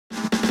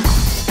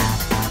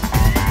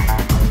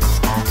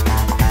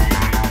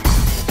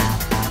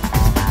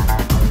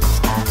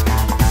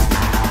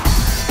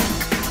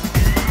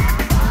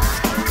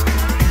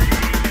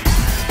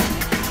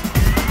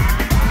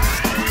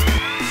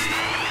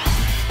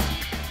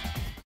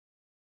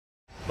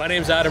My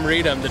name's Adam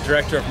Reid. I'm the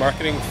Director of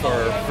Marketing for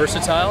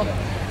Versatile.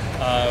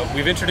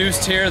 We've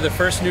introduced here the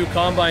first new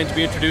combine to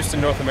be introduced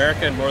in North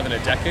America in more than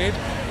a decade.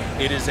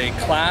 It is a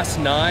Class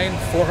 9,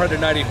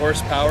 490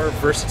 horsepower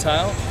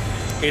Versatile.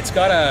 It's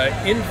got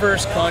an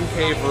inverse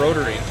concave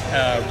rotary.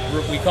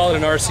 We call it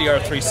an RCR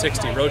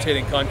 360,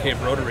 rotating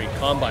concave rotary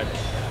combine.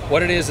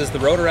 What it is the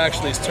rotor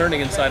actually is turning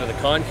inside of the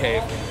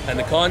concave, and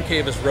the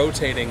concave is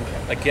rotating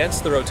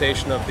against the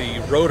rotation of the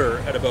rotor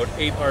at about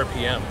 8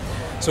 RPM.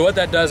 So what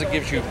that does, it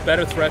gives you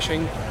better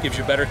threshing, gives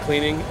you better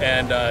cleaning,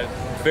 and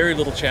very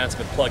little chance of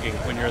it plugging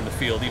when you're in the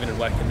field, even in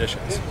wet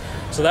conditions.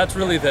 So that's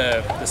really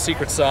the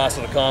secret sauce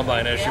of the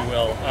combine, as you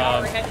will.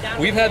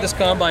 We've had this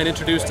combine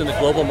introduced in the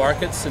global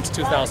market since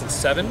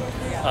 2007.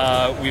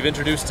 We've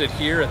introduced it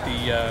here at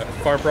the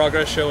Farm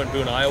Progress Show in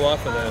Boone, Iowa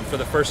for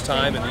the first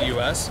time in the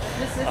US.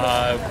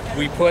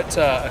 We put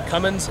a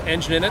Cummins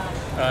engine in it.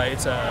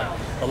 It's a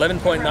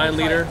 11.9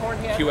 liter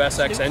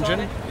QSX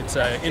engine. It's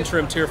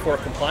interim Tier 4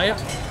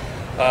 compliant.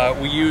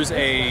 We use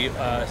a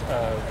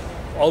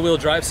all-wheel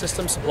drive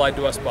system supplied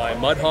to us by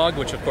Mudhog,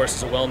 which of course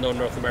is a well-known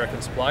North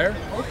American supplier.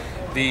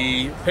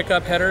 The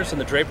pickup headers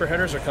and the draper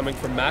headers are coming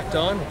from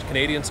MacDon, a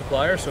Canadian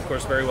supplier, so of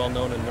course very well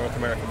known in the North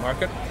American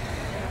market.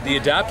 The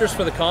adapters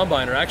for the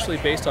combine are actually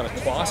based on a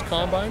Kloss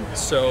combine,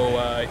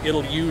 so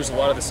it'll use a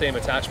lot of the same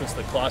attachments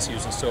that Kloss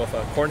uses. So if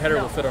a corn header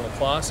will fit on a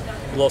Kloss,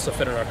 it will also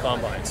fit on our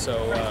combine.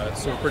 So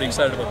we're pretty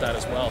excited about that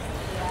as well.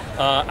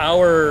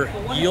 Our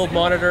yield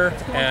monitor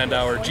and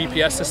our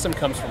GPS system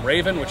comes from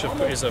Raven, which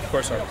is of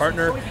course our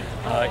partner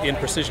in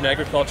precision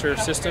agriculture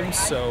systems,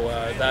 so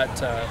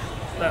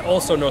that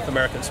also North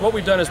American. So what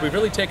we've done is we've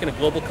really taken a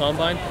global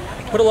combine,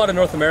 put a lot of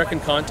North American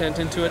content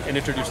into it, and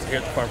introduced it here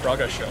at the Farm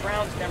Progress Show.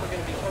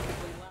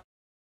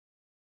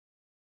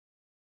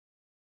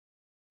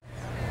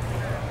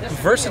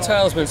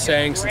 Versatile has been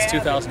saying since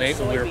 2008,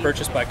 when we were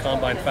purchased by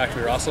Combine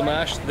Factory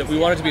Rosselmash, that we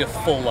wanted to be a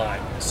full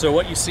line. So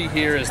what you see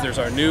here is there's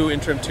our new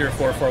interim Tier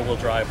 4 four-wheel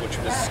drive, which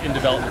was in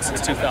development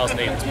since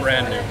 2008. It's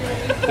brand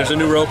new. There's a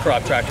new row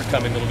crop tractor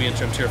coming that will be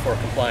interim Tier 4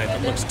 compliant.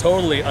 It looks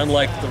totally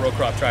unlike the row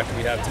crop tractor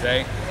we have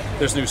today.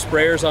 There's new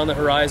sprayers on the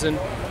horizon.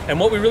 And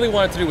what we really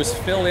wanted to do was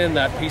fill in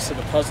that piece of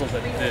the puzzle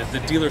that the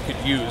dealer could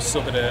use, so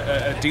that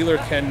a dealer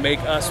can make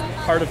us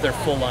part of their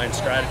full line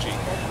strategy.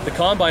 The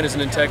combine is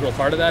an integral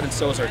part of that, and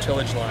so is our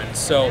tillage line.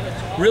 So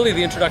really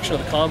the introduction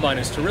of the combine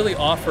is to really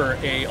offer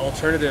an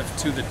alternative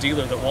to the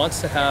dealer that wants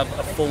to have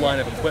a full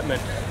line of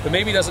equipment, but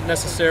maybe doesn't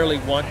necessarily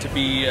want to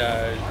be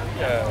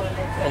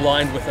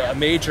aligned with a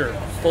major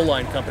full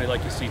line company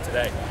like you see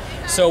today.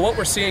 So what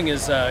we're seeing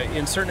is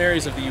in certain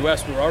areas of the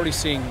US, we're already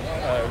seeing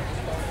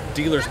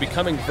dealers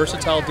becoming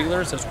Versatile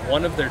dealers as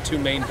one of their two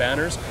main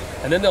banners,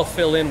 and then they'll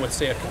fill in with,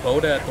 say, a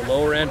Kubota at the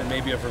lower end and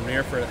maybe a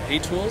Vermeer for hay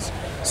tools.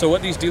 So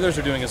what these dealers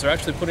are doing is they're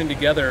actually putting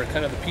together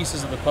kind of the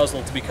pieces of the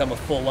puzzle to become a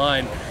full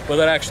line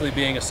without actually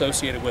being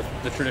associated with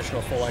the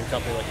traditional full line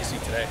company like you see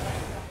today.